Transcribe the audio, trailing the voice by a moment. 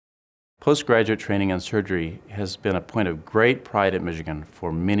Postgraduate training in surgery has been a point of great pride at Michigan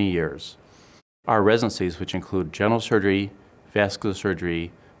for many years. Our residencies, which include general surgery, vascular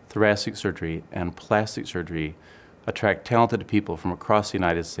surgery, thoracic surgery, and plastic surgery, attract talented people from across the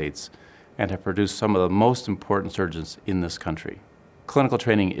United States and have produced some of the most important surgeons in this country. Clinical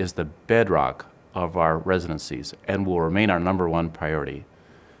training is the bedrock of our residencies and will remain our #1 priority.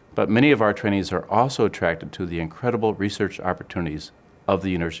 But many of our trainees are also attracted to the incredible research opportunities of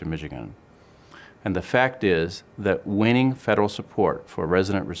the University of Michigan. And the fact is that winning federal support for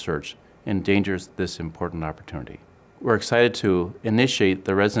resident research endangers this important opportunity. We're excited to initiate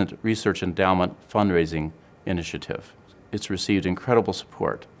the Resident Research Endowment fundraising initiative. It's received incredible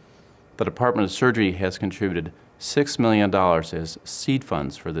support. The Department of Surgery has contributed $6 million as seed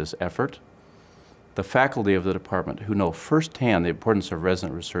funds for this effort. The faculty of the department, who know firsthand the importance of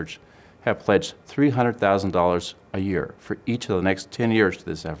resident research, have pledged $300,000 a year for each of the next 10 years to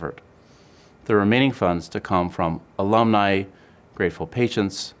this effort. The remaining funds to come from alumni, grateful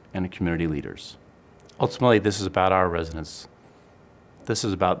patients, and community leaders. Ultimately, this is about our residents. This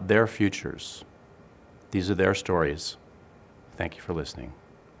is about their futures. These are their stories. Thank you for listening.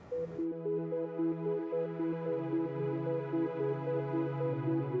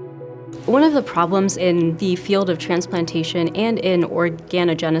 One of the problems in the field of transplantation and in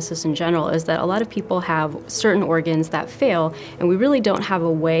organogenesis in general is that a lot of people have certain organs that fail, and we really don't have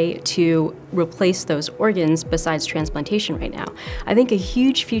a way to replace those organs besides transplantation right now. I think a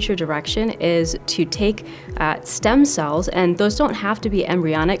huge future direction is to take stem cells, and those don't have to be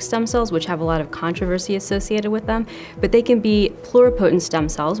embryonic stem cells, which have a lot of controversy associated with them, but they can be pluripotent stem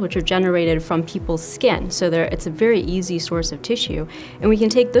cells, which are generated from people's skin. So it's a very easy source of tissue, and we can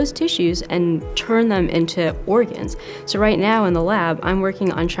take those tissues and turn them into organs. So right now in the lab, I'm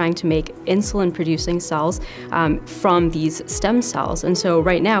working on trying to make insulin-producing cells from these stem cells. And so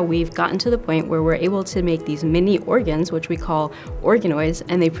right now we've gotten to the point where we're able to make these mini organs, which we call organoids,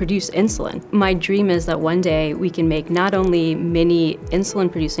 and they produce insulin. My dream is that one day we can make not only mini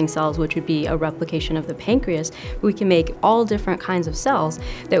insulin-producing cells, which would be a replication of the pancreas, but we can make all different kinds of cells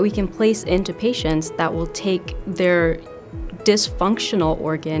that we can place into patients that will take their dysfunctional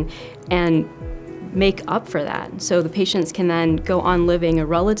organ and make up for that. So the patients can then go on living a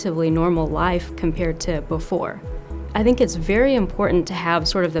relatively normal life compared to before. I think it's very important to have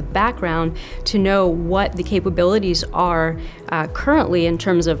sort of the background to know what the capabilities are currently in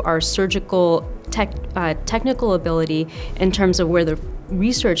terms of our surgical technical ability, in terms of where the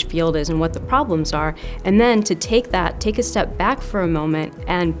research field is and what the problems are, and then to take a step back for a moment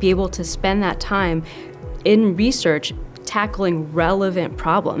and be able to spend that time in research tackling relevant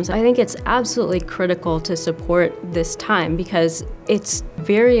problems. I think it's absolutely critical to support this time because it's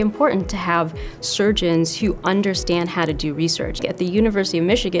very important to have surgeons who understand how to do research. At the University of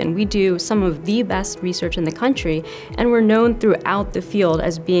Michigan, we do some of the best research in the country, and we're known throughout the field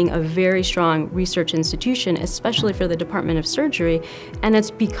as being a very strong research institution, especially for the Department of Surgery, and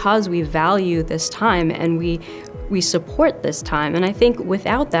it's because we value this time and we support this time, and I think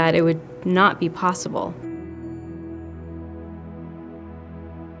without that, it would not be possible.